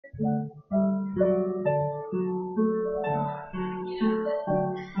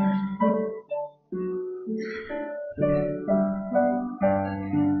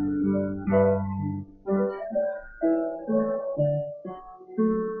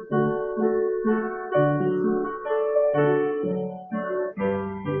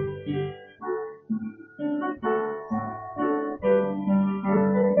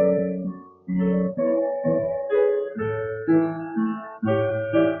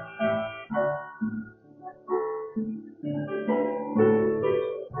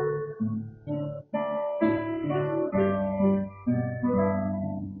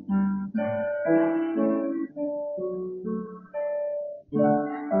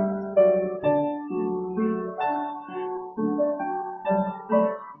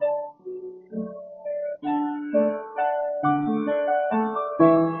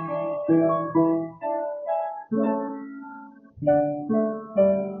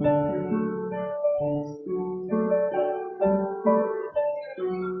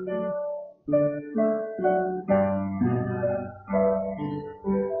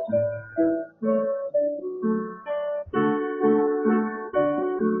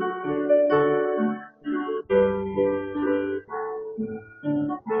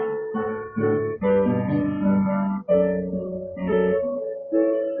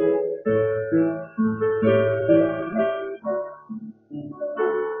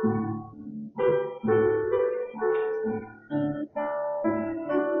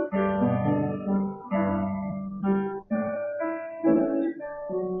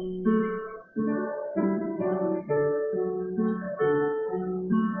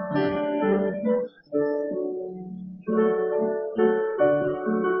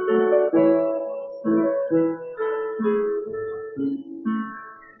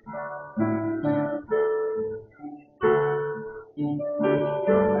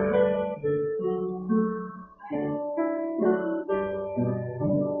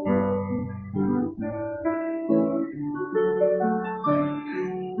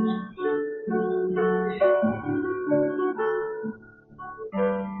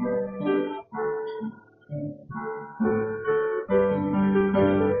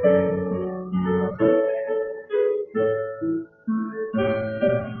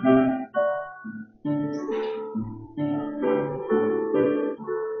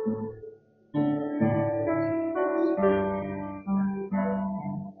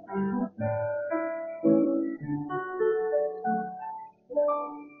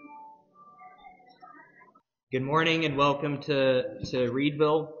Good morning and welcome to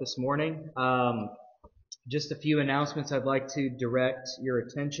Reedville this morning. Just a few announcements I'd like to direct your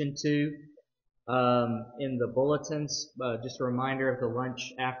attention to in the bulletins. Just a reminder of the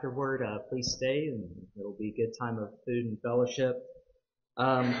lunch afterward. Please stay, and it'll be a good time of food and fellowship.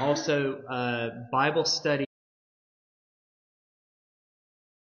 Also, Bible study.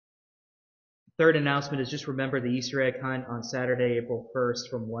 Third announcement is just remember the Easter egg hunt on Saturday, April 1st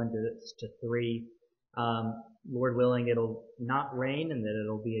from 1 to 3. Lord willing, it'll not rain and that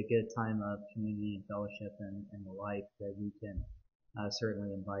it'll be a good time of community and fellowship and the like that we can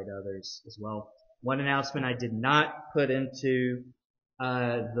certainly invite others as well. One announcement I did not put into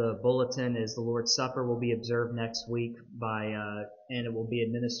the bulletin is the Lord's Supper will be observed next week and it will be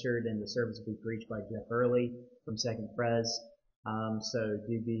administered and the service will be preached by Jeff Early from Second Pres. So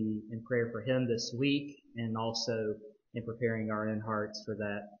do be in prayer for him this week and also in preparing our own hearts for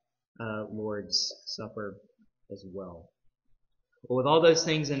that Lord's Supper as well. Well, with all those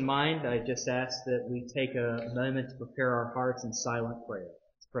things in mind, I just ask that we take a moment to prepare our hearts in silent prayer.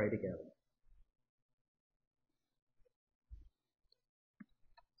 Let's pray together.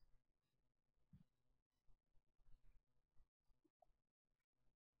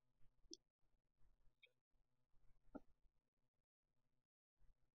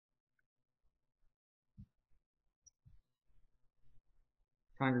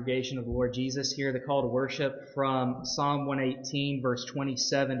 Congregation of the Lord Jesus, hear the call to worship from Psalm 118, verse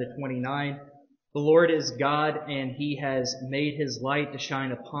 27 to 29. The Lord is God, and He has made His light to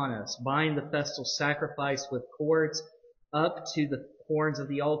shine upon us. Bind the festal sacrifice with cords up to the horns of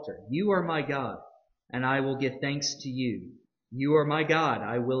the altar. You are my God, and I will give thanks to you. You are my God,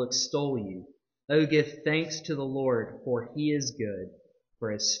 I will extol you. Oh, give thanks to the Lord, for He is good, for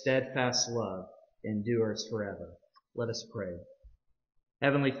His steadfast love endures forever. Let us pray.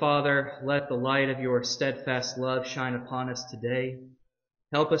 Heavenly Father, let the light of your steadfast love shine upon us today.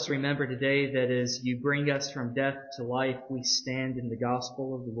 Help us remember today that as you bring us from death to life, we stand in the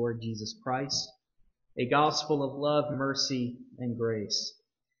gospel of the Lord Jesus Christ, a gospel of love, mercy, and grace.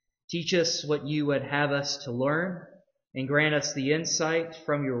 Teach us what you would have us to learn. and grant us the insight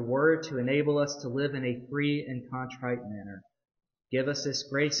from your word to enable us to live in a free and contrite manner. Give us this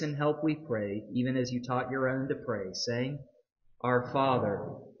grace and help, we pray, even as you taught your own to pray, saying, Our Father,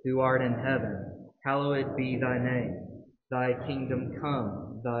 who art in heaven, hallowed be thy name. Thy kingdom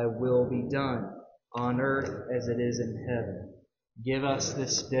come, thy will be done, on earth as it is in heaven. Give us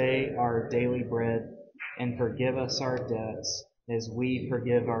this day our daily bread, and forgive us our debts, as we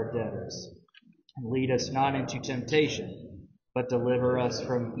forgive our debtors. And lead us not into temptation, but deliver us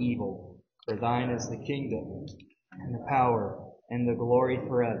from evil. For thine is the kingdom, and the power, and the glory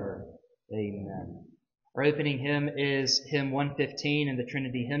forever. Amen. Our opening hymn is hymn 115 in the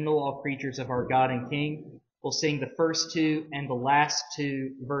Trinity Hymnal, All Creatures of Our God and King. We'll sing the first two and the last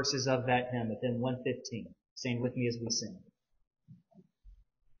two verses of that hymn, of hymn 115. Stand with me as we sing.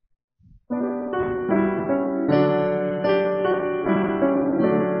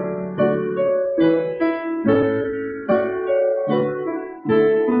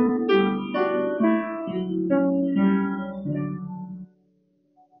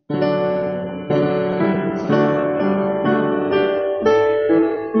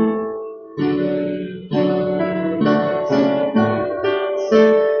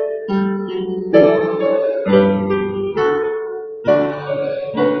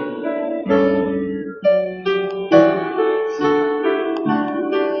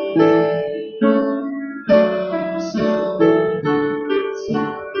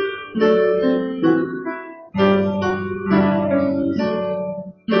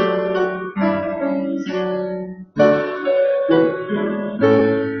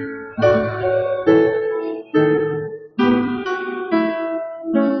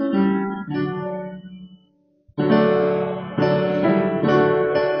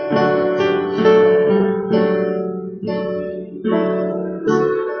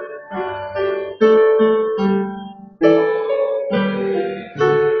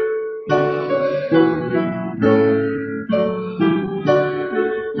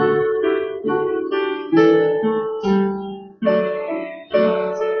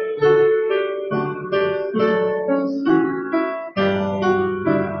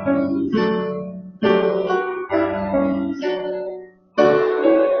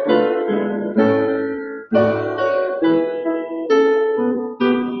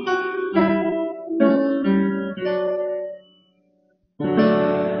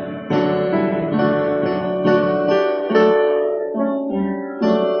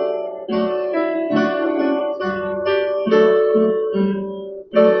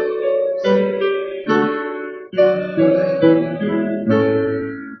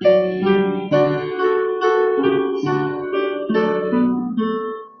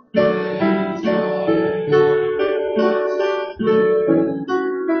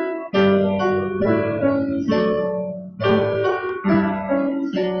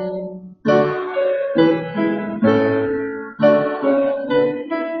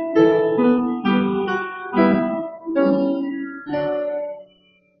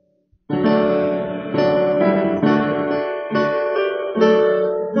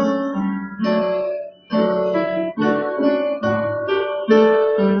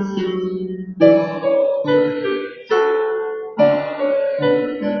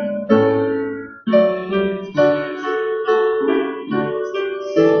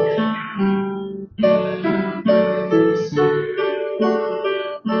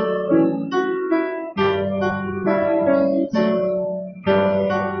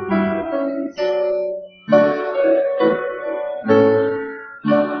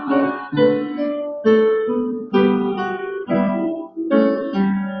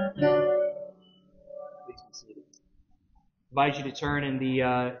 I invite you to turn in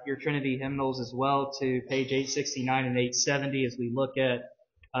your Trinity hymnals as well to page 869 and 870 as we look at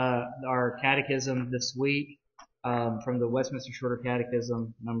our catechism this week from the Westminster Shorter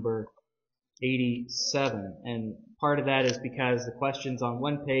Catechism, number 87. And part of that is because the question's on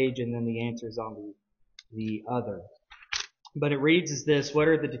one page and then the answer's on the other. But it reads as this: what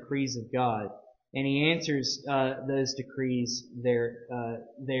are the decrees of God? And he answers those decrees there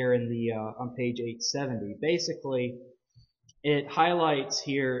in the on page 870. Basically, it highlights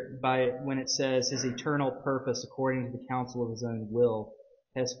here when it says his eternal purpose according to the counsel of his own will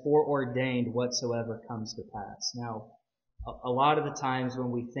has foreordained whatsoever comes to pass. Now, a lot of the times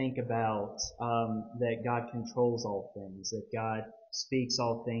when we think about that God controls all things, that God speaks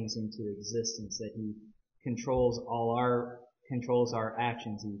all things into existence, that he controls our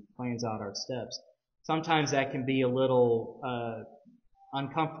actions, he plans out our steps, sometimes that can be a little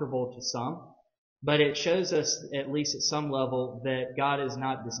uncomfortable to some. But it shows us, at least at some level, that God is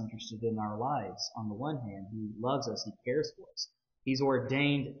not disinterested in our lives. On the one hand, He loves us, He cares for us. He's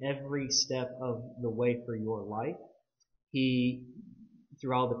ordained every step of the way for your life. He,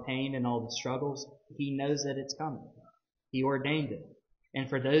 through all the pain and all the struggles, He knows that it's coming. He ordained it. And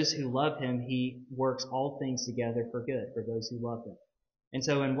for those who love Him, He works all things together for good, for those who love Him. And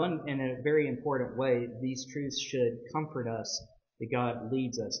so in a very important way, these truths should comfort us that God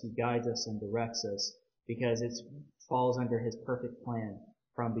leads us, He guides us and directs us, because it falls under His perfect plan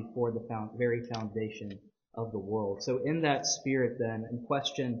from before the very foundation of the world. So in that spirit then, in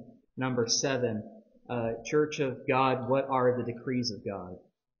question number 7, Church of God, what are the decrees of God?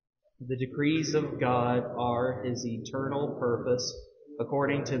 The decrees of God are His eternal purpose,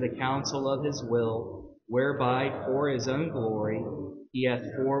 according to the counsel of His will, whereby for His own glory He hath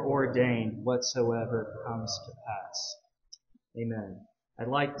foreordained whatsoever comes to pass. Amen. I'd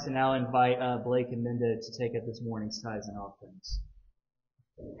like to now invite Blake and Minda to take up this morning's tithes and offerings.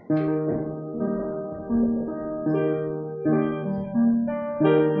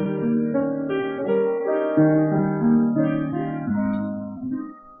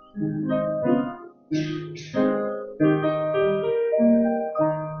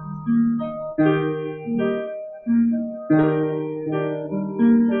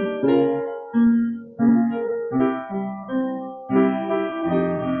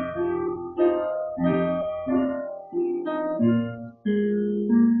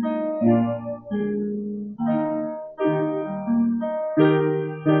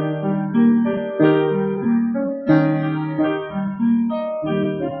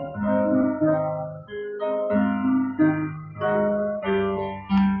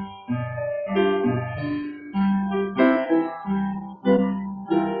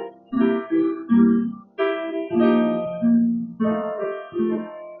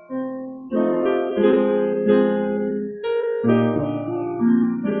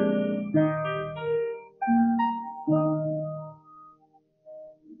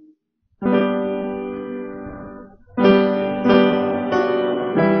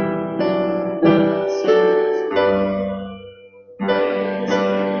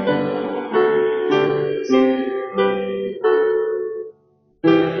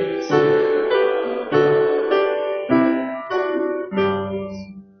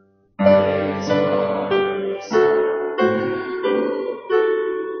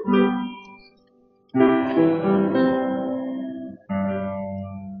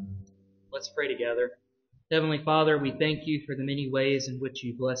 Let's pray together. Heavenly Father, we thank You for the many ways in which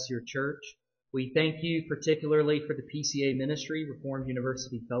You bless Your church. We thank You particularly for the PCA ministry, Reformed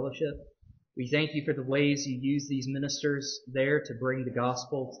University Fellowship. We thank You for the ways You use these ministers there to bring the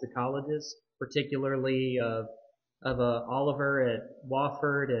gospel to the colleges, particularly of Oliver at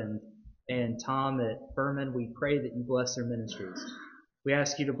Wofford and Tom at Furman. We pray that You bless their ministries. We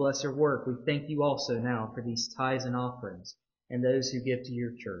ask You to bless their work. We thank You also now for these tithes and offerings and those who give to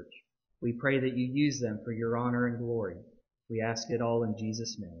Your church. We pray that You use them for Your honor and glory. We ask it all in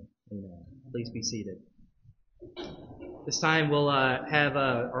Jesus' name. Amen. Please be seated. This time we'll have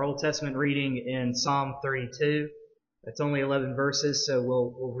our Old Testament reading in Psalm 32. It's only 11 verses, so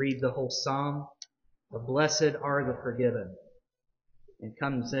we'll read the whole psalm. Blessed are the forgiven. It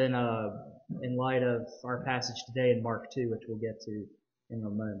comes in light of our passage today in Mark 2, which we'll get to in a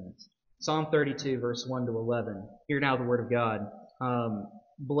moment. Psalm 32, verse 1 to 11. Hear now the word of God.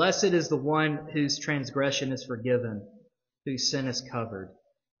 Blessed is the one whose transgression is forgiven, whose sin is covered.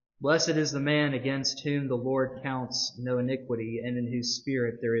 Blessed is the man against whom the Lord counts no iniquity, and in whose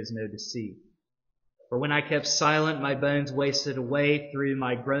spirit there is no deceit. For when I kept silent, my bones wasted away through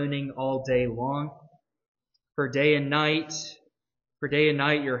my groaning all day long. For day and night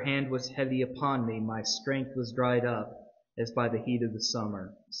your hand was heavy upon me. My strength was dried up as by the heat of the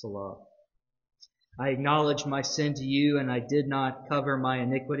summer. Selah. I acknowledged my sin to You, and I did not cover my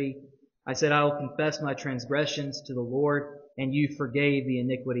iniquity. I said, I will confess my transgressions to the Lord, and You forgave the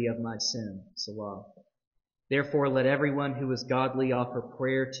iniquity of my sin. Selah. Therefore let everyone who is godly offer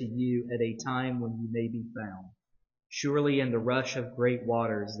prayer to You at a time when You may be found. Surely in the rush of great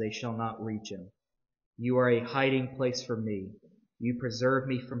waters they shall not reach Him. You are a hiding place for me. You preserve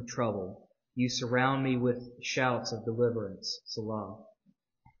me from trouble. You surround me with shouts of deliverance. Selah.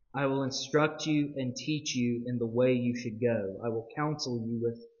 I will instruct you and teach you in the way you should go. I will counsel you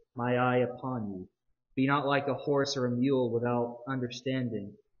with my eye upon you. Be not like a horse or a mule without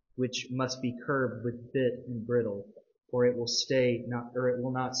understanding, which must be curbed with bit and bridle, or it will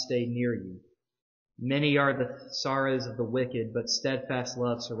not stay near you. Many are the sorrows of the wicked, but steadfast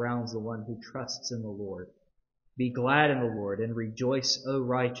love surrounds the one who trusts in the Lord. Be glad in the Lord, and rejoice, O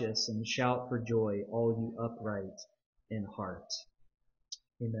righteous, and shout for joy, all you upright in heart.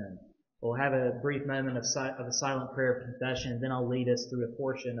 Amen. We'll have a brief moment of a silent prayer of confession, and then I'll lead us through a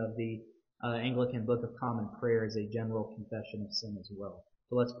portion of the Anglican Book of Common Prayer as a general confession of sin as well.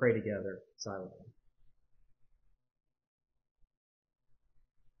 So let's pray together silently.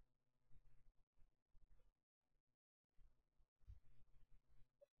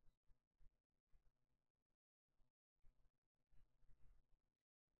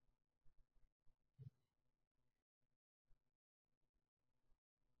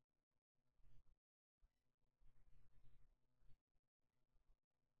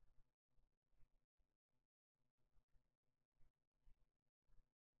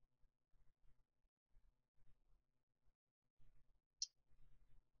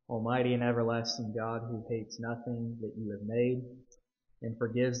 Almighty and everlasting God, who hates nothing that you have made and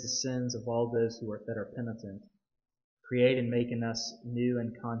forgives the sins of all those that are penitent, create and make in us new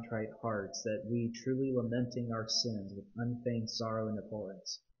and contrite hearts, that we, truly lamenting our sins with unfeigned sorrow and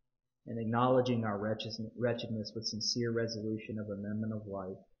abhorrence, and acknowledging our wretchedness with sincere resolution of amendment of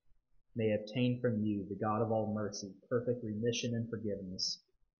life, may obtain from you, the God of all mercy, perfect remission and forgiveness,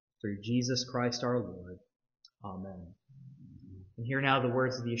 through Jesus Christ our Lord. Amen. And hear now the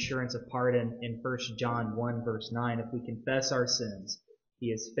words of the assurance of pardon in 1 John 1 verse 9. If we confess our sins, He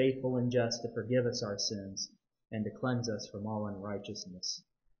is faithful and just to forgive us our sins and to cleanse us from all unrighteousness.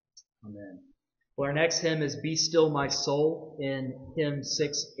 Amen. Well, our next hymn is Be Still My Soul in hymn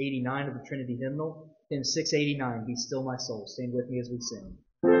 689 of the Trinity Hymnal. Hymn 689, Be Still My Soul. Stand with me as we sing.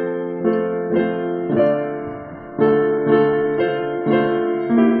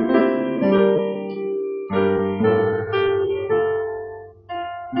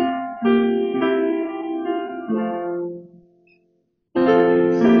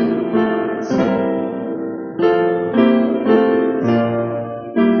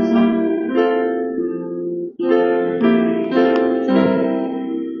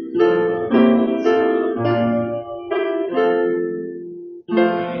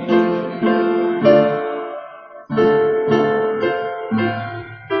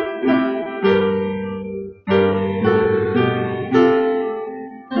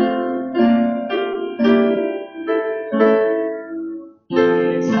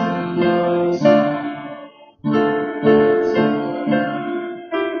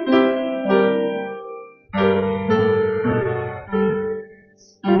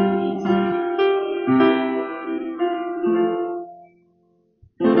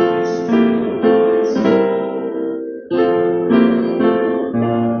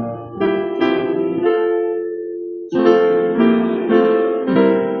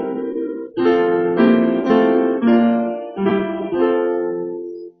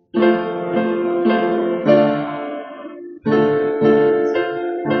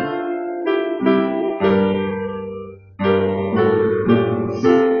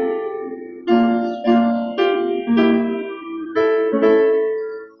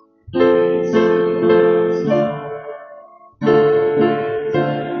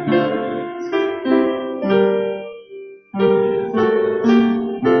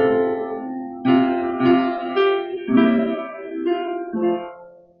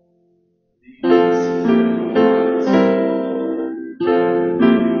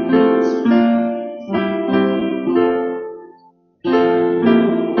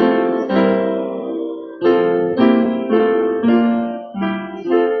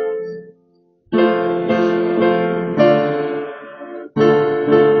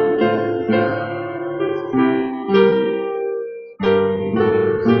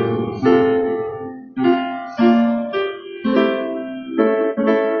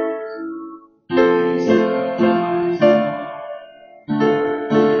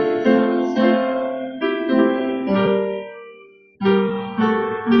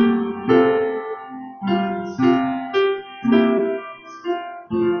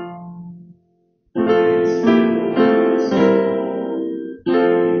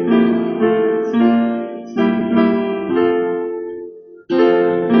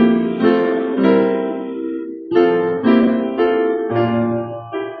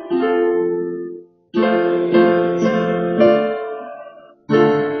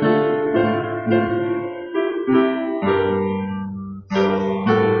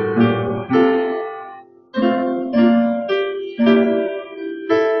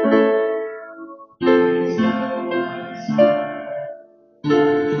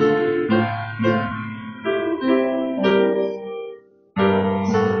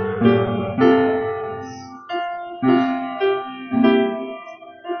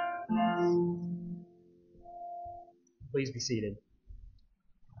 Please be seated.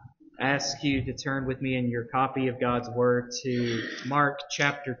 I ask you to turn with me in your copy of God's Word to Mark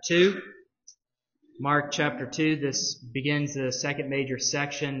chapter 2. Mark chapter 2, this begins the second major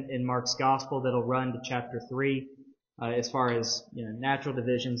section in Mark's Gospel that'll run to chapter 3. As far as natural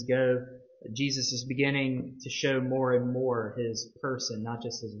divisions go, Jesus is beginning to show more and more his person, not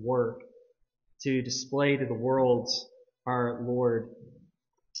just his work, to display to the world our Lord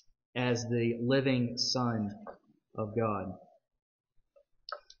as the living Son of God.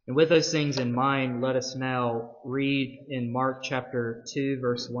 And with those things in mind, let us now read in Mark chapter 2,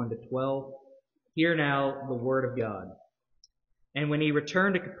 verse 1 to 12. Hear now the word of God. And when he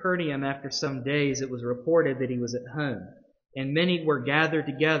returned to Capernaum after some days, it was reported that he was at home. And many were gathered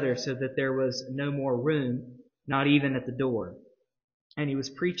together so that there was no more room, not even at the door. And he was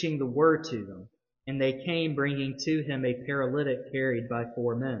preaching the word to them. And they came bringing to him a paralytic carried by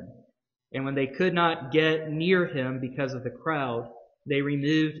 4 men. And when they could not get near him because of the crowd, they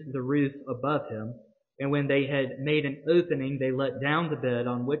removed the roof above him. And when they had made an opening, they let down the bed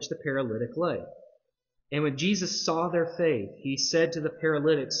on which the paralytic lay. And when Jesus saw their faith, he said to the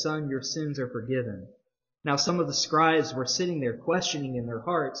paralytic, "Son, your sins are forgiven." Now some of the scribes were sitting there questioning in their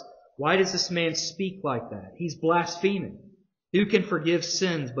hearts, "Why does this man speak like that? He's blaspheming. Who can forgive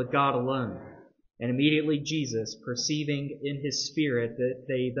sins but God alone?" And immediately Jesus, perceiving in his spirit that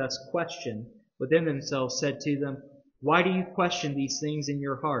they thus questioned within themselves, said to them, "Why do you question these things in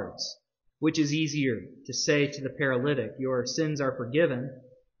your hearts? Which is easier, to say to the paralytic, 'Your sins are forgiven,'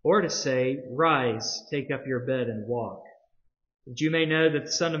 or to say, 'Rise, take up your bed and walk'? That you may know that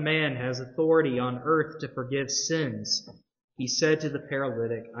the Son of Man has authority on earth to forgive sins." He said to the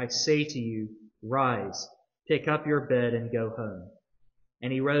paralytic, "I say to you, rise, pick up your bed and go home."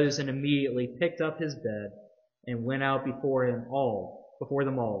 And he rose and immediately picked up his bed and went out before them all,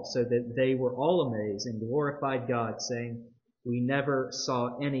 so that they were all amazed and glorified God, saying, "We never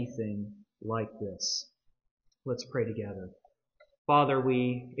saw anything like this." Let's pray together. Father,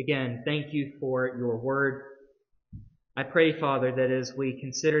 we again thank you for your word. I pray, Father, that as we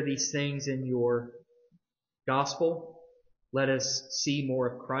consider these things in your gospel, let us see more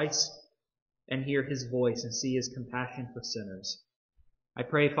of Christ and hear his voice and see his compassion for sinners. I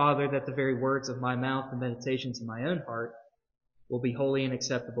pray, Father, that the very words of my mouth and meditations of my own heart will be holy and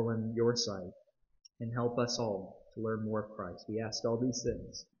acceptable in your sight, and help us all to learn more of Christ. We ask all these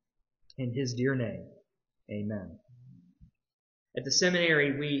things in his dear name. Amen. At the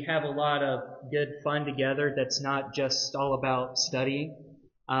seminary, we have a lot of good fun together that's not just all about studying.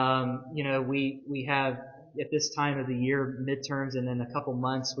 We have, at this time of the year, midterms, and in a couple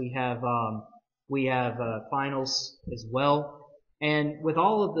months we have finals as well. And with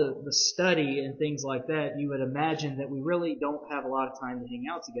all of the study and things like that, you would imagine that we really don't have a lot of time to hang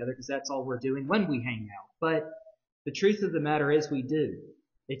out together because that's all we're doing when we hang out. But the truth of the matter is we do.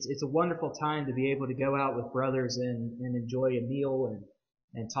 It's a wonderful time to be able to go out with brothers and enjoy a meal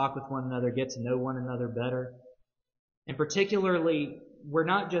and talk with one another, get to know one another better. And particularly, we're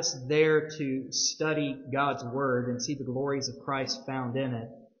not just there to study God's Word and see the glories of Christ found in it,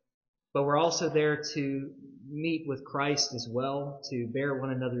 but we're also there to meet with Christ as well, to bear one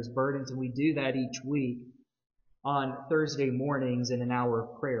another's burdens. And we do that each week on Thursday mornings in an hour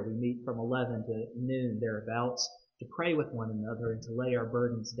of prayer. We meet from 11 to noon thereabouts, to pray with one another and to lay our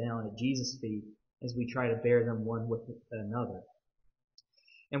burdens down at Jesus' feet as we try to bear them one with another.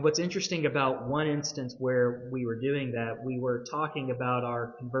 And what's interesting about one instance where we were doing that, we were talking about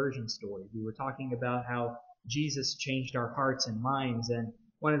our conversion story. We were talking about how Jesus changed our hearts and minds. And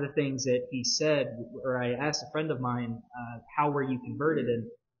one of the things that he said, or I asked a friend of mine, how were you converted? And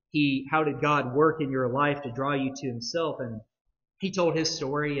how did God work in your life to draw you to himself? And he told his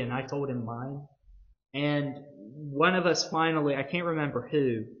story and I told him mine. And one of us finally, I can't remember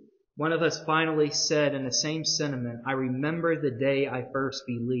who, one of us finally said in the same sentiment, "I remember the day I first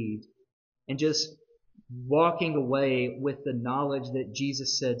believed," and just walking away with the knowledge that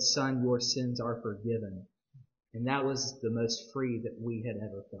Jesus said, "Son, your sins are forgiven." And that was the most free that we had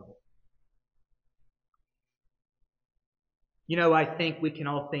ever felt. I think we can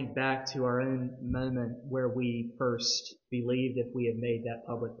all think back to our own moment where we first believed, if we had made that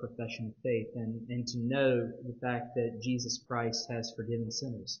public profession of faith, and to know the fact that Jesus Christ has forgiven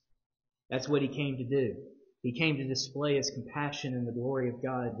sinners. That's what he came to do. He came to display his compassion and the glory of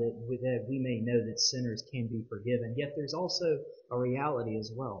God that we may know that sinners can be forgiven. Yet there's also a reality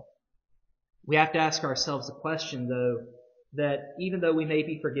as well. We have to ask ourselves the question, though, that even though we may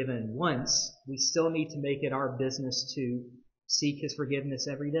be forgiven once, we still need to make it our business to seek his forgiveness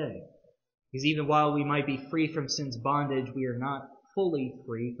every day. Because even while we might be free from sin's bondage, we are not fully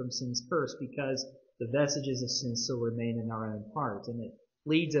free from sin's curse, because the vestiges of sin still remain in our own heart. And it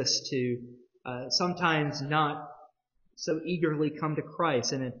leads us to sometimes not so eagerly come to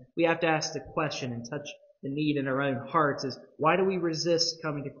Christ. And we have to ask the question and touch the need in our own hearts is, why do we resist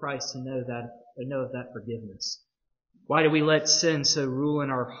coming to Christ to know of that forgiveness? Why do we let sin so rule in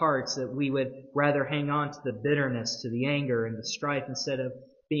our hearts that we would rather hang on to the bitterness, to the anger and the strife instead of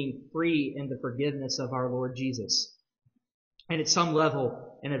being free in the forgiveness of our Lord Jesus? And at some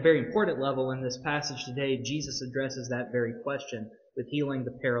level, and a very important level in this passage today, Jesus addresses that very question with healing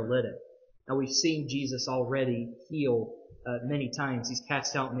the paralytic. Now we've seen Jesus already heal many times. He's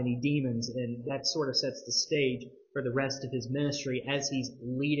cast out many demons, and that sort of sets the stage for the rest of his ministry as he's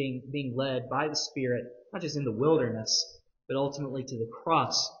being led by the Spirit, not just in the wilderness, but ultimately to the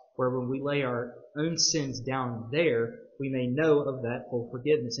cross, where when we lay our own sins down there, we may know of that full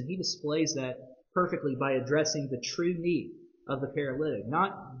forgiveness. And he displays that perfectly by addressing the true need of the paralytic.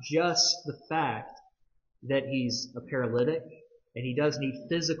 Not just the fact that he's a paralytic, and he does need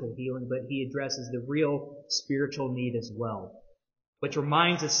physical healing, but he addresses the real spiritual need as well. Which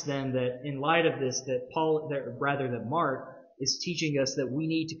reminds us then that in light of this, that Mark is teaching us that we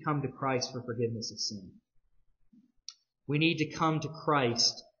need to come to Christ for forgiveness of sin. We need to come to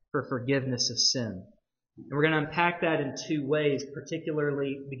Christ for forgiveness of sin. And we're going to unpack that in two ways,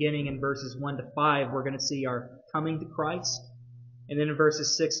 particularly beginning in verses 1 to 5, we're going to see our coming to Christ. And then in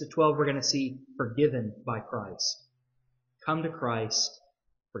verses 6 to 12, we're going to see forgiven by Christ. Come to Christ,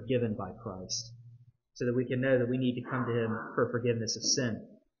 forgiven by Christ, so that we can know that we need to come to Him for forgiveness of sin.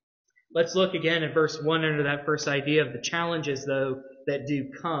 Let's look again at verse 1 under that first idea of the challenges, though, that do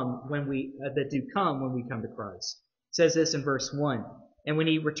come when we come to Christ. It says this in verse 1. And when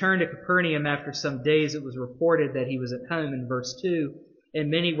he returned to Capernaum after some days, it was reported that he was at home, in verse 2. And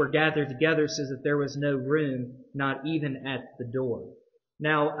many were gathered together so that there was no room, not even at the door.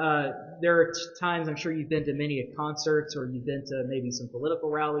 Now, there are times, I'm sure you've been to many concerts, or you've been to maybe some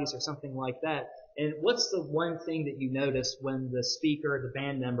political rallies or something like that. And what's the one thing that you notice when the speaker or the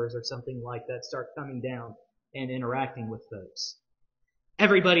band members or something like that start coming down and interacting with folks?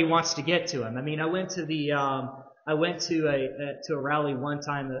 Everybody wants to get to him. I mean, I went to a rally one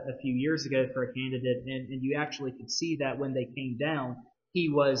time a few years ago for a candidate, and you actually could see that when they came down, he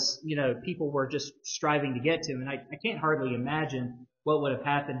was, people were just striving to get to him. And I can't hardly imagine what would have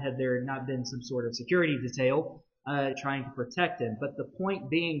happened had there not been some sort of security detail trying to protect him. But the point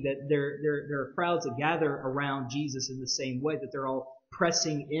being that there are crowds that gather around Jesus in the same way, that they're all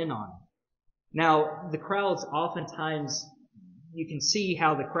pressing in on him. Now, the crowds oftentimes, you can see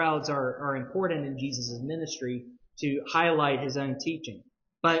how the crowds are important in Jesus' ministry to highlight his own teaching.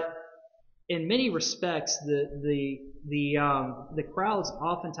 But in many respects, the crowds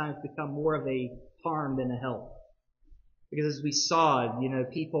oftentimes become more of a harm than a help. Because as we saw,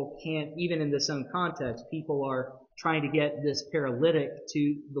 people can't, even in this own context, people are trying to get this paralytic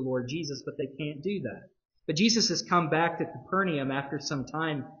to the Lord Jesus, but they can't do that. But Jesus has come back to Capernaum after some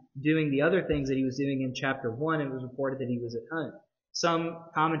time doing the other things that he was doing in chapter 1, and it was reported that he was at home. Some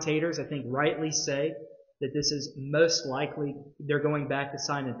commentators, I think, rightly say that this is most likely they're going back to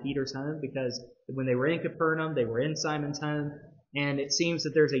Simon Peter's home, because when they were in Capernaum, they were in Simon's home, and it seems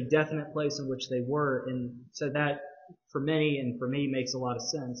that there's a definite place in which they were, and so that for many and for me makes a lot of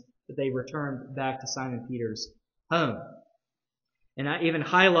sense that they returned back to Simon Peter's home. And even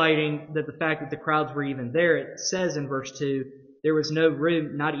highlighting that the fact that the crowds were even there, it says in verse 2, there was no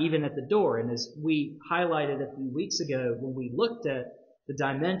room, not even at the door. And as we highlighted a few weeks ago when we looked at the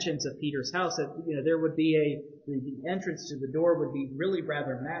dimensions of Peter's house, that there would be the entrance to the door would be really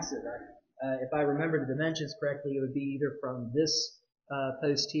rather massive. If I remember the dimensions correctly, it would be either from this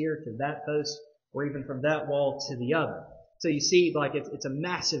post here to that post, or even from that wall to the other. So you see, it's a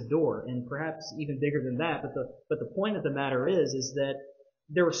massive door, and perhaps even bigger than that. But the point of the matter is that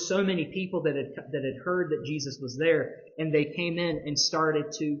there were so many people that had heard that Jesus was there, and they came in and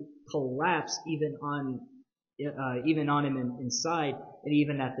started to collapse even on him inside, and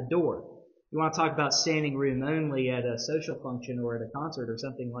even at the door. You want to talk about standing room only at a social function or at a concert or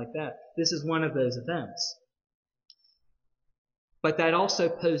something like that? This is one of those events. But that also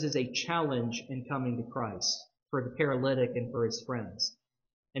poses a challenge in coming to Christ for the paralytic and for his friends.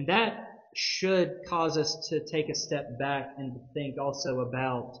 And that should cause us to take a step back and to think also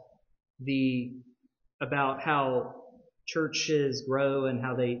about how churches grow and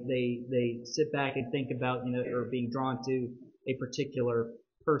how they sit back and think about, or being drawn to a particular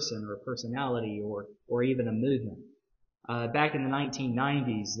person or personality or even a movement. Back in the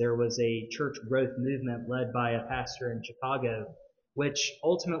 1990s, there was a church growth movement led by a pastor in Chicago, which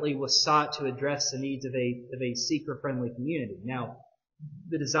ultimately was sought to address the needs of a seeker-friendly community. Now,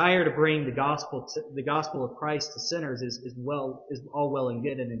 the desire to bring the gospel of Christ to sinners is all well and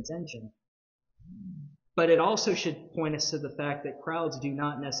good in intention. But it also should point us to the fact that crowds do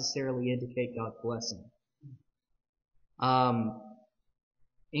not necessarily indicate God's blessing.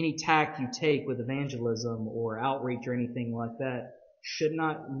 Any tack you take with evangelism or outreach or anything like that should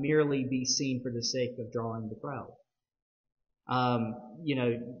not merely be seen for the sake of drawing the crowd.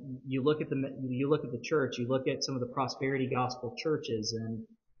 You look at the church, you look at some of the prosperity gospel churches, and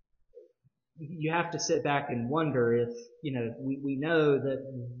you have to sit back and wonder if, we know that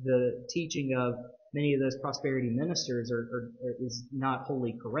the teaching of many of those prosperity ministers is not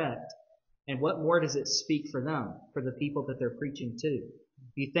wholly correct. And what more does it speak for them, for the people that they're preaching to?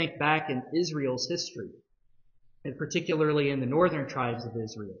 If you think back in Israel's history, and particularly in the northern tribes of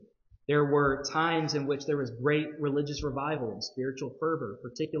Israel, there were times in which there was great religious revival and spiritual fervor,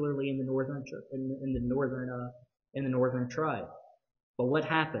 particularly in the northern tribe. But what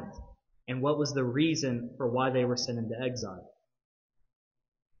happened? And what was the reason for why they were sent into exile?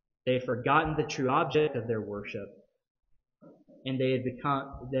 They had forgotten the true object of their worship, and they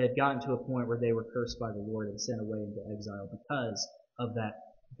had gotten to a point where they were cursed by the Lord and sent away into exile because of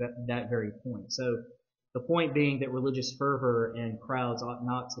that very point. So the point being that religious fervor and crowds ought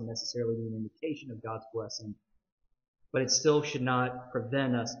not to necessarily be an indication of God's blessing, but it still should not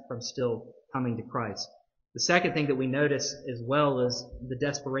prevent us from still coming to Christ. The second thing that we notice as well is the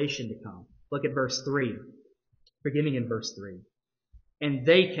desperation to come. Look at verse 3, beginning in verse 3. And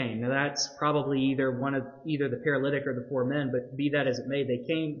they came. Now that's probably either the paralytic or the 4 men, but be that as it may, they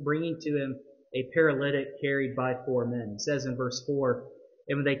came bringing to him a paralytic carried by 4 men. It says in verse 4,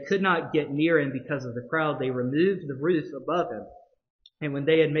 and when they could not get near him because of the crowd, they removed the roof above him. And when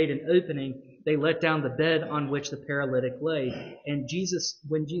they had made an opening, they let down the bed on which the paralytic lay. And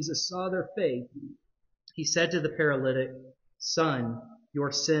when Jesus saw their faith, he said to the paralytic, Son,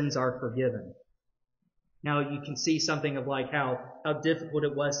 your sins are forgiven. Now you can see something of like how difficult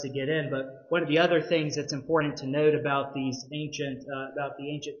it was to get in, but one of the other things that's important to note about the ancient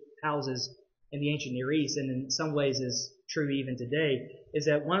houses in the ancient Near East, and in some ways is true even today, is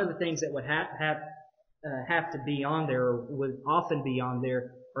that one of the things that would have to be on there, or would often be on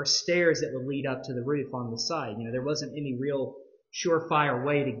there, are stairs that would lead up to the roof on the side. There wasn't any real surefire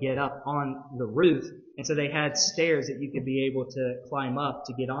way to get up on the roof, and so they had stairs that you could be able to climb up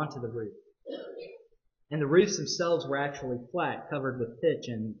to get onto the roof. And the roofs themselves were actually flat, covered with pitch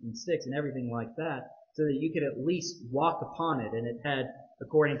and sticks and everything like that, so that you could at least walk upon it. And it had,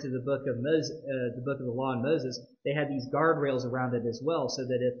 according to the book of the Law and Moses, they had these guardrails around it as well, so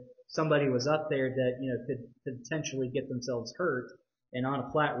that if somebody was up there that could potentially get themselves hurt, and on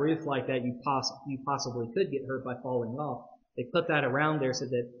a flat roof like that, you possibly could get hurt by falling off. They put that around there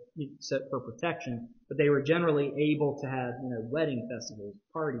so for protection, but they were generally able to have wedding festivals,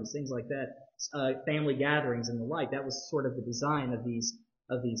 parties, things like that. Family gatherings and the like. That was sort of the design of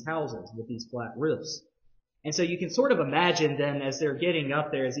these houses with these flat roofs. And so you can sort of imagine then, as they're getting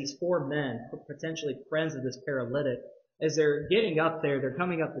up there, as these 4 men, potentially friends of this paralytic, as they're getting up there, they're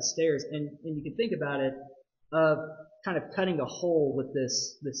coming up the stairs, and you can think about it, kind of cutting a hole with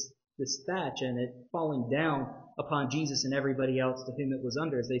this thatch and it falling down upon Jesus and everybody else to whom it was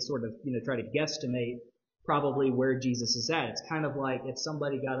under, as they sort of try to guesstimate probably where Jesus is at. It's kind of like if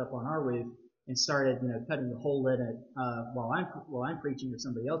somebody got up on our roof and started, cutting a hole in it while I'm preaching or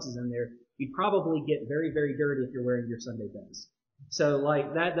somebody else is in there, you'd probably get very, very dirty if you're wearing your Sunday best. So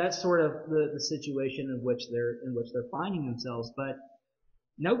like that's sort of the situation in which they're finding themselves. But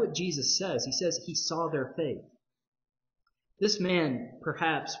note what Jesus says. He says he saw their faith. This man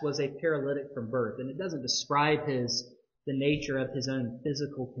perhaps was a paralytic from birth, and it doesn't describe the nature of his own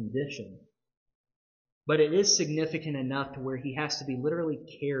physical condition. But it is significant enough to where he has to be literally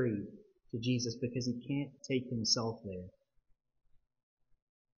carried to Jesus because he can't take himself there.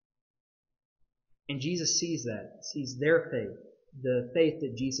 And Jesus sees that, sees their faith, the faith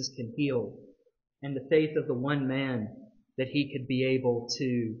that Jesus can heal, and the faith of the one man that he could be able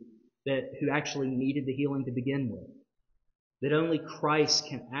to, who actually needed the healing to begin with. That only Christ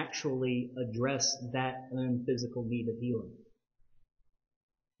can actually address that own physical need of healing.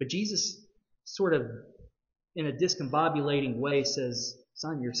 But Jesus sort of, in a discombobulating way, says,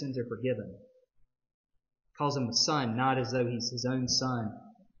 Son, your sins are forgiven. Calls him a son, not as though he's his own son,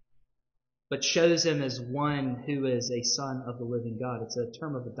 but shows him as one who is a son of the living God. It's a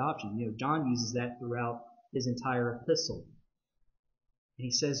term of adoption. John uses that throughout his entire epistle. And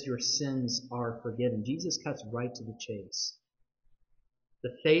he says, your sins are forgiven. Jesus cuts right to the chase.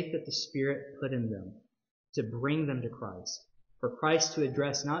 The faith that the Spirit put in them to bring them to Christ, for Christ to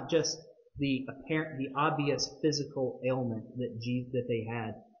address not just the obvious physical ailment that they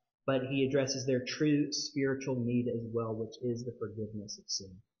had, but he addresses their true spiritual need as well, which is the forgiveness of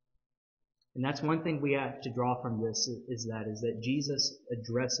sin. And that's one thing we have to draw from this is that Jesus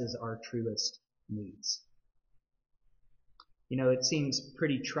addresses our truest needs. You know, it seems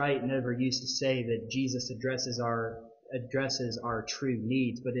pretty trite and overused to say that Jesus addresses our true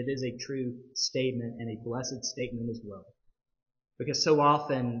needs, but it is a true statement and a blessed statement as well. Because so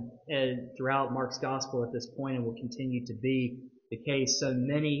often throughout Mark's gospel at this point, and will continue to be the case, so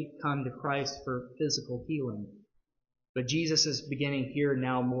many come to Christ for physical healing. But Jesus is beginning here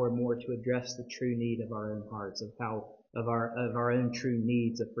now more and more to address the true need of our own hearts, of our own true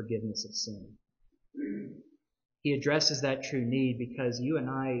needs of forgiveness of sin. He addresses that true need because you and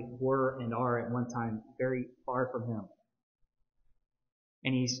I were and are at one time very far from Him.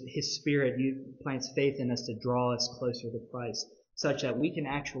 And His Spirit plants faith in us to draw us closer to Christ, such that we can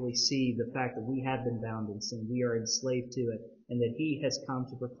actually see the fact that we have been bound in sin. We are enslaved to it, and that He has come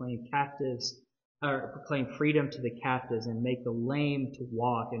to proclaim freedom to the captives and make the lame to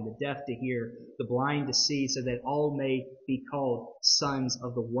walk and the deaf to hear, the blind to see, so that all may be called sons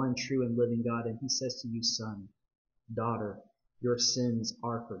of the one true and living God. And He says to you, son, daughter, your sins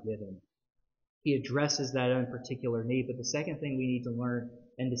are forgiven. He addresses that own particular need. But the second thing we need to learn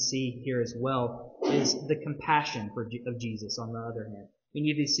and to see here as well is the compassion of Jesus on the other hand. We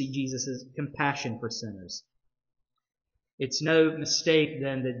need to see Jesus' compassion for sinners. It's no mistake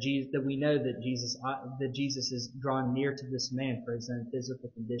then that we know that Jesus is drawn near to this man for his own physical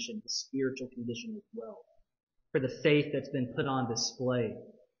condition, his spiritual condition as well, for the faith that's been put on display.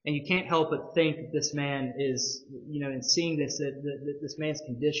 And you can't help but think that this man is, in seeing this, that this man's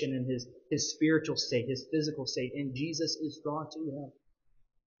condition and his spiritual state, his physical state, and Jesus is drawn to him.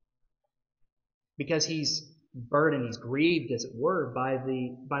 Because he's burdened, he's grieved, as it were, by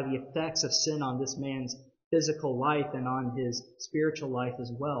the effects of sin on this man's physical life and on his spiritual life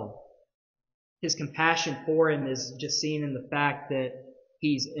as well. His compassion for him is just seen in the fact that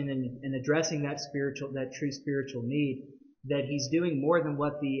he's in addressing that true spiritual need, that he's doing more than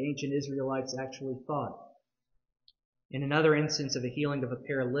what the ancient Israelites actually thought. In another instance of a healing of a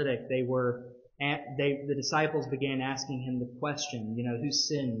paralytic, the disciples began asking him the question, who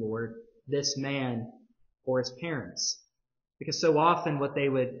sinned, Lord, this man or his parents? Because so often what they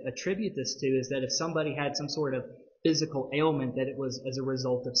would attribute this to is that if somebody had some sort of physical ailment, that it was as a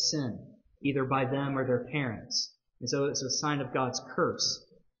result of sin, either by them or their parents. And so it's a sign of God's curse.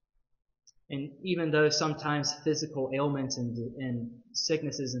 And even though sometimes physical ailments and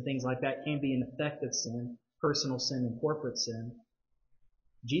sicknesses and things like that can be an effect of sin, personal sin and corporate sin,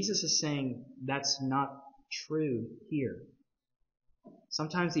 Jesus is saying that's not true here.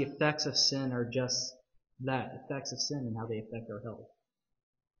 Sometimes the effects of sin are just that, effects of sin and how they affect our health.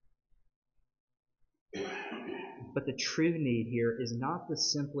 But the true need here is not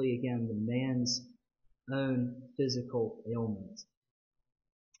simply, again, the man's own physical ailment.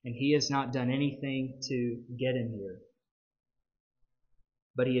 And he has not done anything to get in here.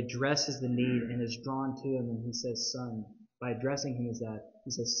 But he addresses the need and is drawn to him, and he says, son, by addressing him as that,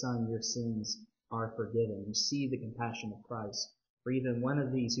 he says, son, your sins are forgiven. You see the compassion of Christ. For even one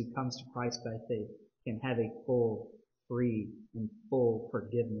of these who comes to Christ by faith can have a full, free, and full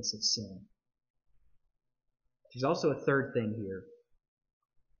forgiveness of sin. There's also a third thing here.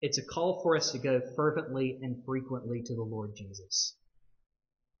 It's a call for us to go fervently and frequently to the Lord Jesus.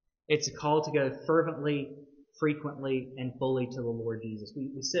 It's a call to go fervently, frequently, and fully to the Lord Jesus.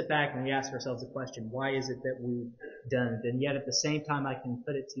 We sit back and we ask ourselves the question, why is it that we don't? And yet at the same time, I can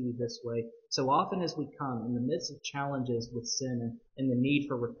put it to you this way. So often as we come in the midst of challenges with sin and the need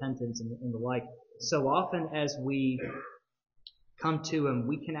for repentance and the like, so often as we come to Him,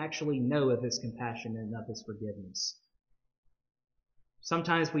 we can actually know of His compassion and of His forgiveness.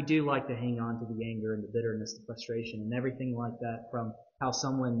 Sometimes we do like to hang on to the anger and the bitterness, the frustration, and everything like that from how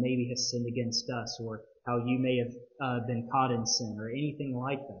someone maybe has sinned against us, or how you may have been caught in sin, or anything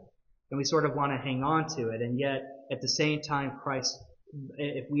like that. And we sort of want to hang on to it, and yet at the same time, Christ,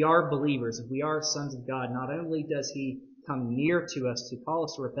 if we are believers, if we are sons of God, not only does He come near to us to call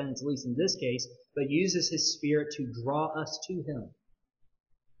us to repentance, at least in this case, but uses His Spirit to draw us to Him.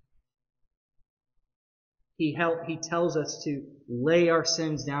 He tells us to lay our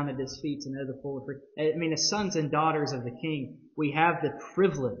sins down at His feet to know the full freedom. I mean, as sons and daughters of the King, we have the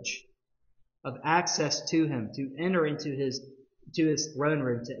privilege of access to Him, to enter into His throne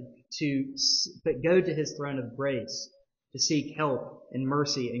room, to go to His throne of grace, to seek help and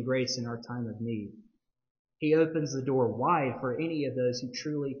mercy and grace in our time of need. He opens the door wide for any of those who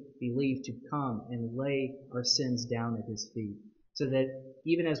truly believe to come and lay our sins down at His feet. so that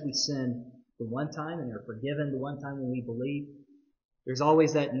even as we sin the one time and are forgiven the one time when we believe, there's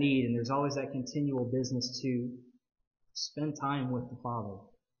always that need and there's always that continual business to spend time with the Father.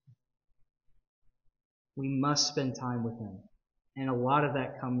 We must spend time with Him. And a lot of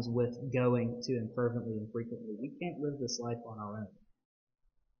that comes with going to Him fervently and frequently. We can't live this life on our own.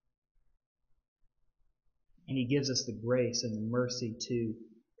 And He gives us the grace and the mercy to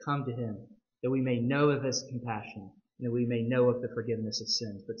come to Him, that we may know of His compassion, and that we may know of the forgiveness of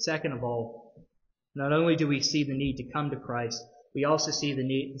sins. But second of all, not only do we see the need to come to Christ, we also see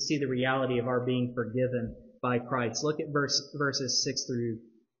the reality of our being forgiven by Christ. Look at verses 6 through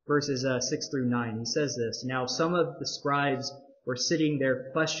 9. He says this, "Now some of the scribes were sitting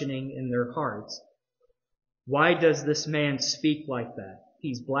there questioning in their hearts, 'Why does this man speak like that?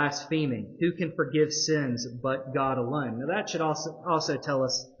 He's blaspheming. Who can forgive sins but God alone?'" Now that should also tell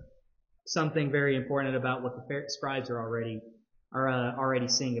us something very important about what the scribes are already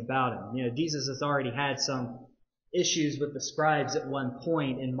saying about him. You know, Jesus has already had some issues with the scribes at one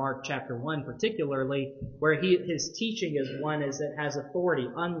point in Mark chapter 1 particularly, where his teaching is one that has authority,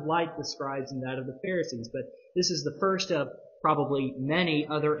 unlike the scribes and that of the Pharisees. But this is the first of probably many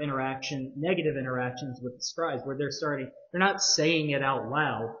other negative interactions with the scribes, where they're not saying it out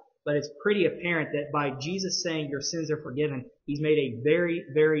loud, but it's pretty apparent that by Jesus saying your sins are forgiven, He's made a very,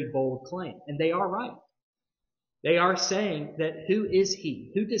 very bold claim. And they are right. They are saying that who is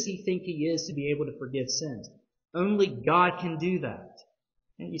He? Who does He think He is to be able to forgive sins? Only God can do that.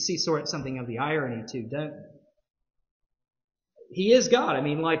 And you see something of the irony too, don't you? He is God. I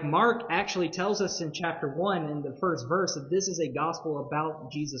mean, like Mark actually tells us in chapter 1 in the first verse that this is a gospel about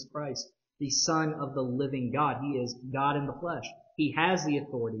Jesus Christ, the Son of the living God. He is God in the flesh. He has the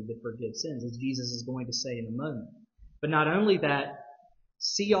authority to forgive sins, as Jesus is going to say in a moment. But not only that,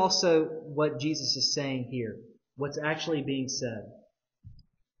 see also what Jesus is saying here, what's actually being said.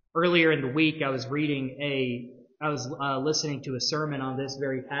 Earlier in the week, I was listening to a sermon on this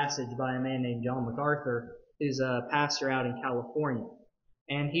very passage by a man named John MacArthur, who's a pastor out in California.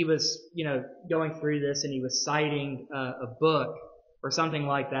 And he was, going through this, and he was citing a book or something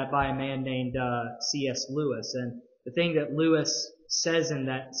like that by a man named C.S. Lewis. And the thing that Lewis says in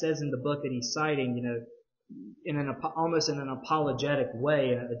the book that he's citing, almost in an apologetic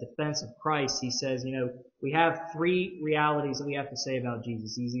way, a defense of Christ, he says, we have three realities that we have to say about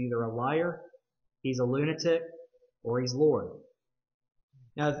Jesus. He's either a liar, He's a lunatic, or He's Lord.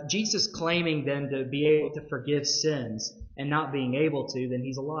 Now, if Jesus claiming then to be able to forgive sins and not being able to, then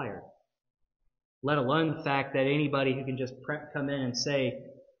He's a liar. Let alone the fact that anybody who can just come in and say,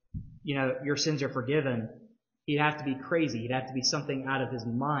 your sins are forgiven, he'd have to be crazy. He'd have to be something out of his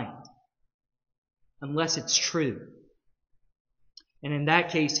mind. Unless it's true. And in that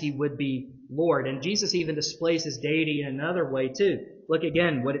case, He would be Lord. And Jesus even displays His deity in another way too. Look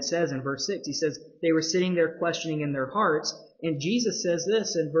again what it says in verse 6. He says, they were sitting there questioning in their hearts. And Jesus says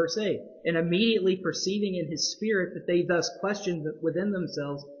this in verse 8, "And immediately perceiving in His spirit that they thus questioned within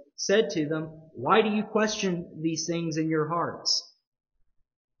themselves, said to them, 'Why do you question these things in your hearts?'"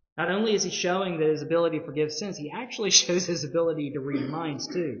 Not only is He showing that His ability to forgive sins, He actually shows His ability to read minds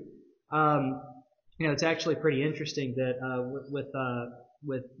too. It's actually pretty interesting that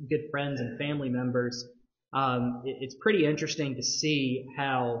with good friends and family members, it's pretty interesting to see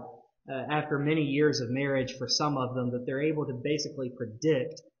how after many years of marriage for some of them, that they're able to basically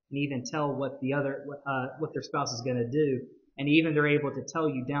predict and even tell what their spouse is going to do, and even they're able to tell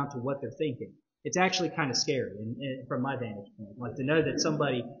you down to what they're thinking. It's actually kind of scary from my vantage point, like to know that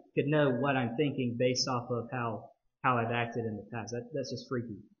somebody could know what I'm thinking based off of how I've acted in the past. That's just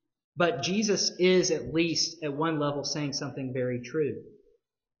freaky. But Jesus is at least at one level saying something very true.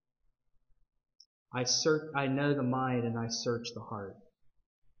 I know the mind and I search the heart.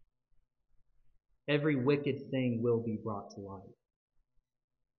 Every wicked thing will be brought to light.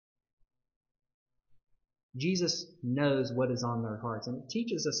 Jesus knows what is on their hearts, and it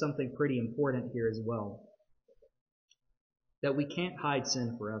teaches us something pretty important here as well. That we can't hide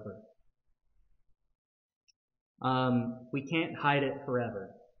sin forever. We can't hide it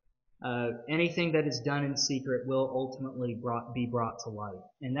forever. Anything that is done in secret will ultimately be brought to light.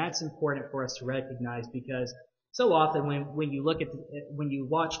 And that's important for us to recognize, because so often when you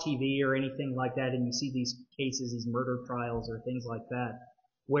watch TV or anything like that and you see these cases, these murder trials or things like that,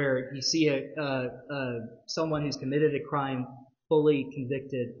 where you see someone who's committed a crime fully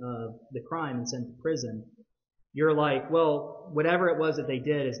convicted of the crime and sent to prison, you're like, well, whatever it was that they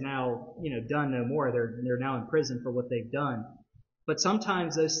did is now, done no more. They're now in prison for what they've done. But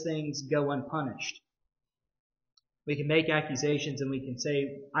sometimes those things go unpunished. We can make accusations and we can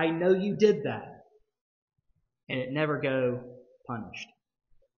say, I know you did that. And it never go punished.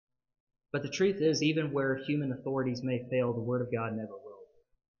 But the truth is, even where human authorities may fail, the Word of God never will.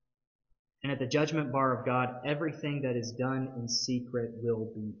 And at the judgment bar of God, everything that is done in secret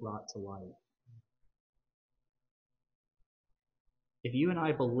will be brought to light. If you and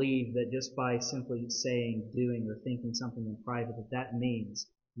I believe that just by simply saying, doing, or thinking something in private, that means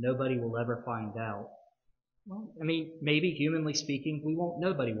nobody will ever find out, well, I mean, maybe humanly speaking,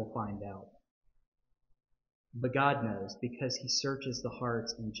 nobody will find out. But God knows, because He searches the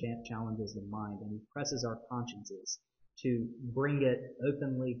hearts and challenges the mind, and He presses our consciences to bring it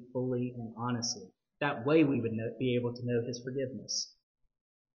openly, fully, and honestly. That way we would be able to know His forgiveness.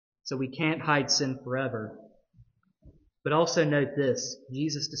 So we can't hide sin forever. But also note this,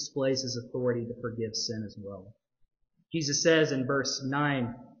 Jesus displays His authority to forgive sin as well. Jesus says in verse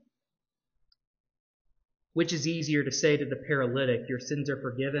 9, which is easier to say to the paralytic, your sins are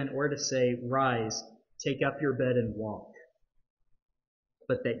forgiven, or to say, rise, take up your bed and walk?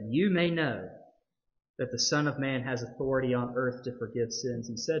 But that you may know that the Son of Man has authority on earth to forgive sins,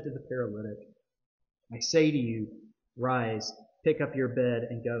 He said to the paralytic, I say to you, rise, pick up your bed,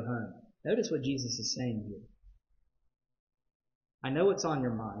 and go home. Notice what Jesus is saying here. I know what's on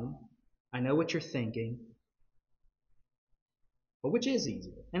your mind. I know what you're thinking. But which is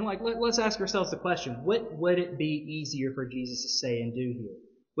easier? And let's ask ourselves the question, what would it be easier for Jesus to say and do here?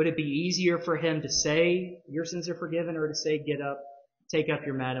 Would it be easier for Him to say, your sins are forgiven, or to say, get up, take up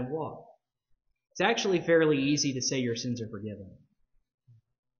your mat and walk? It's actually fairly easy to say your sins are forgiven.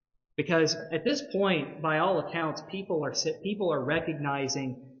 Because at this point, by all accounts, people are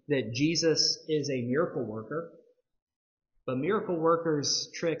recognizing that Jesus is a miracle worker. But miracle workers'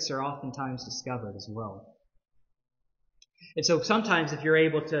 tricks are oftentimes discovered as well. And so sometimes if you're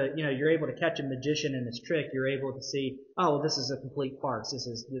able to catch a magician in his trick, you're able to see, oh, well, this is a complete farce.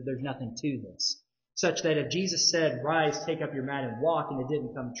 There's nothing to this. Such that if Jesus said, rise, take up your mat and walk, and it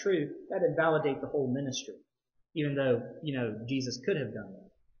didn't come true, that would validate the whole ministry. Even though, Jesus could have done that.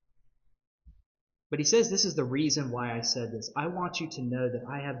 But He says, this is the reason why I said this. I want you to know that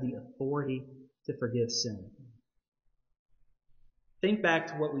I have the authority to forgive sin. Think back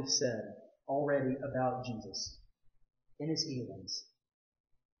to what we've said already about Jesus in His healings.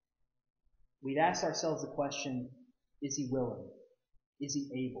 We'd ask ourselves the question, is He willing? Is He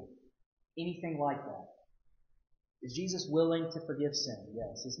able? Anything like that. Is Jesus willing to forgive sin?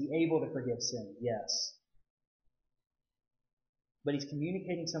 Yes. Is He able to forgive sin? Yes. But He's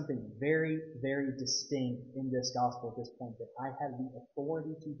communicating something very, very distinct in this gospel at this point, that I have the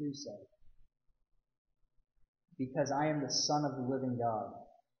authority to do so. Because I am the Son of the living God.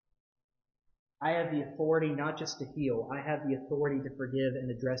 I have the authority not just to heal, I have the authority to forgive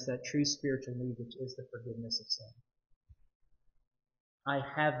and address that true spiritual need, which is the forgiveness of sin. I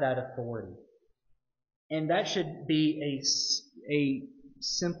have that authority. And that should be a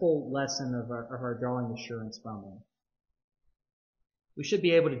simple lesson of our drawing assurance from it. We should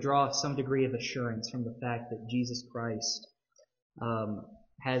be able to draw some degree of assurance from the fact that Jesus Christ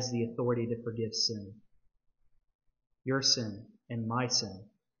has the authority to forgive sin. Your sin and my sin.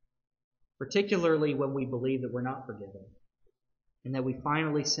 Particularly when we believe that we're not forgiven. And that we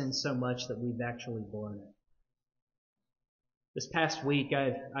finally sin so much that we've actually blown it. This past week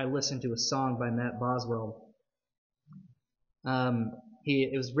I listened to a song by Matt Boswell.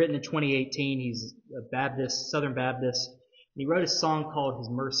 It was written in 2018. He's a Baptist, Southern Baptist. And he wrote a song called His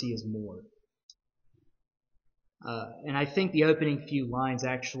Mercy is More. And I think the opening few lines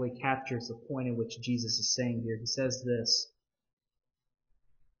actually captures the point in which Jesus is saying here. He says this,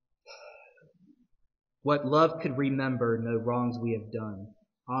 what love could remember no wrongs we have done.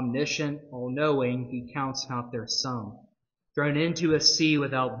 Omniscient, all-knowing, He counts not their sum. Thrown into a sea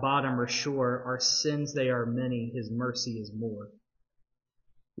without bottom or shore, our sins they are many, His mercy is more.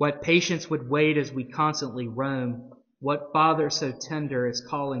 What patience would wait as we constantly roam, what Father so tender is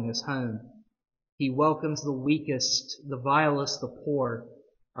calling us home. He welcomes the weakest, the vilest, the poor.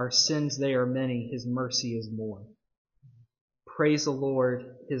 Our sins, they are many. His mercy is more. Praise the Lord.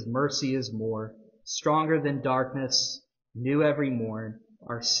 His mercy is more. Stronger than darkness, new every morn.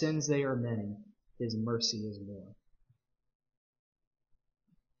 Our sins, they are many. His mercy is more.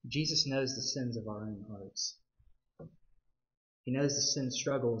 Jesus knows the sins of our own hearts. He knows the sin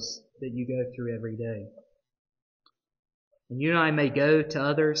struggles that you go through every day. And you and I may go to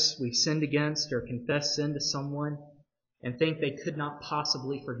others we've sinned against or confess sin to someone and think they could not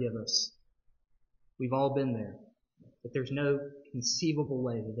possibly forgive us. We've all been there. But there's no conceivable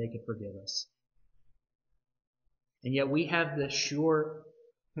way that they could forgive us. And yet we have the sure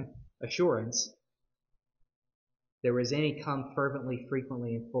assurance there was any come fervently,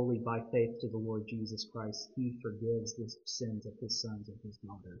 frequently, and fully by faith to the Lord Jesus Christ, He forgives the sins of His sons and His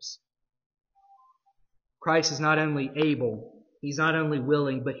daughters. Christ is not only able, He's not only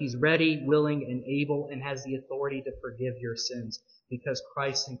willing, but He's ready, willing, and able, and has the authority to forgive your sins, because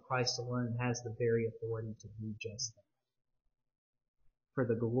Christ and Christ alone has the very authority to do just that. For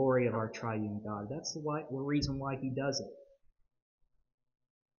the glory of our triune God. That's the reason why He does it.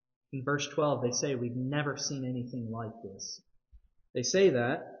 In verse 12, they say, we've never seen anything like this. They say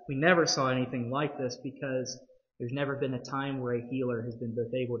that. We never saw anything like this because there's never been a time where a healer has been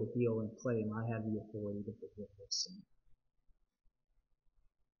both able to heal and claim, I have the authority to forgive this sin.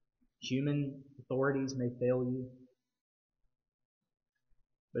 Human authorities may fail you,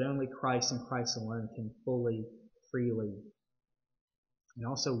 but only Christ and Christ alone can fully, freely, and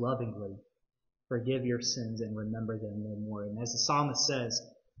also lovingly forgive your sins and remember them no more. And as the psalmist says,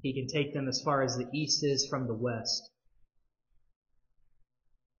 He can take them as far as the east is from the west.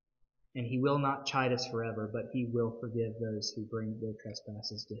 And He will not chide us forever, but He will forgive those who bring their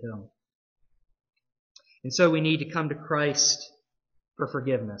trespasses to Him. And so we need to come to Christ for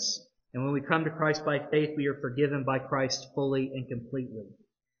forgiveness. And when we come to Christ by faith, we are forgiven by Christ fully and completely.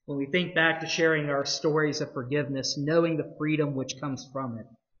 When we think back to sharing our stories of forgiveness, knowing the freedom which comes from it,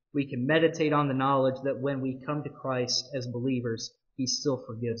 we can meditate on the knowledge that when we come to Christ as believers, He still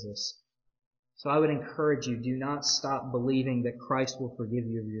forgives us. So I would encourage you, do not stop believing that Christ will forgive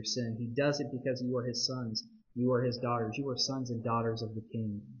you of your sin. He does it because you are His sons. You are His daughters. You are sons and daughters of the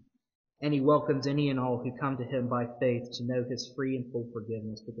King. And He welcomes any and all who come to Him by faith to know His free and full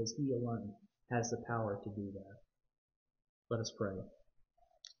forgiveness because He alone has the power to do that. Let us pray.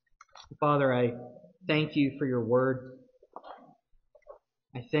 Father, I thank You for Your word.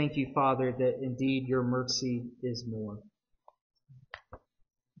 I thank You, Father, that indeed Your mercy is more.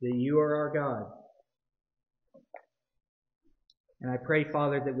 That You are our God. And I pray,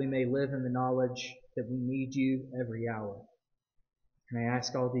 Father, that we may live in the knowledge that we need You every hour. And I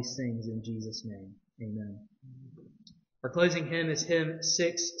ask all these things in Jesus' name. Amen. Our closing hymn is hymn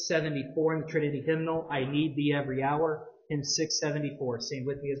 674 in the Trinity Hymnal, I Need Thee Every Hour, hymn 674. Sing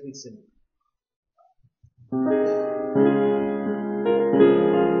with me as we sing.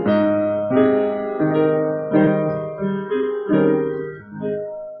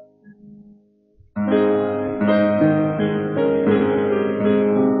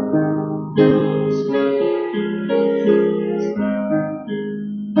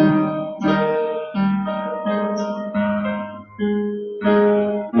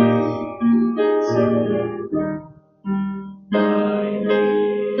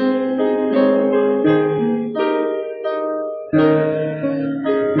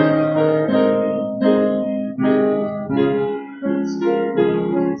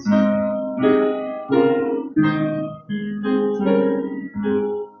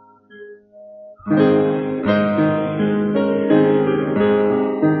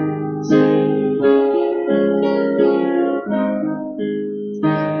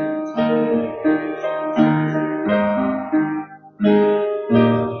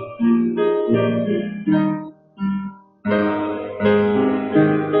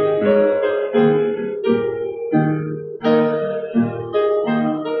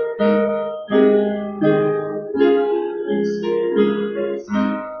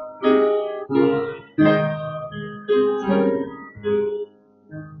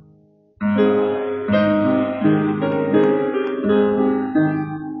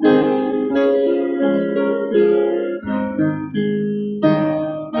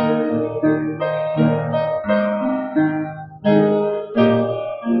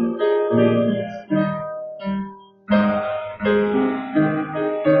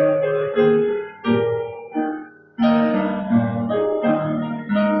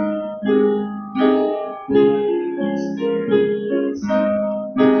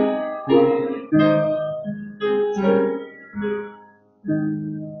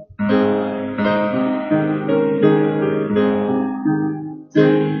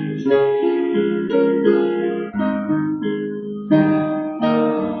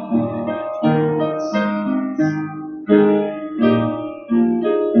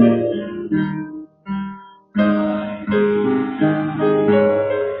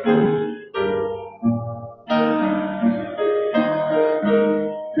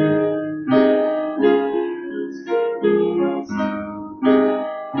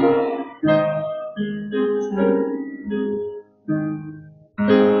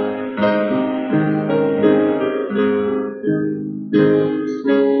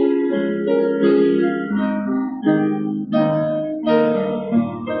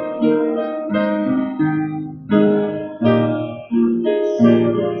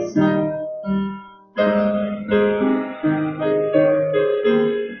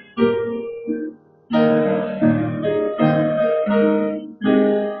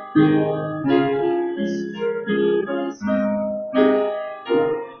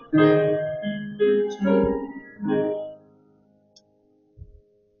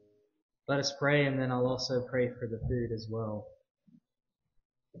 us pray, and then I'll also pray for the food as well.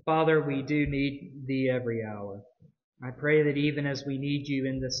 Father, we do need Thee every hour. I pray that even as we need You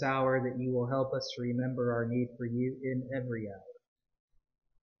in this hour, that You will help us to remember our need for You in every hour.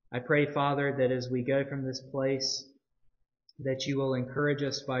 I pray, Father, that as we go from this place, that You will encourage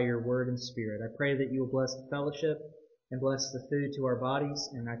us by Your word and spirit. I pray that You will bless the fellowship and bless the food to our bodies,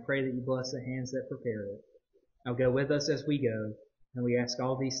 and I pray that You bless the hands that prepare it. Now go with us as we go, and we ask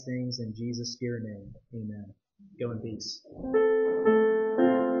all these things in Jesus' dear name. Amen. Go in peace.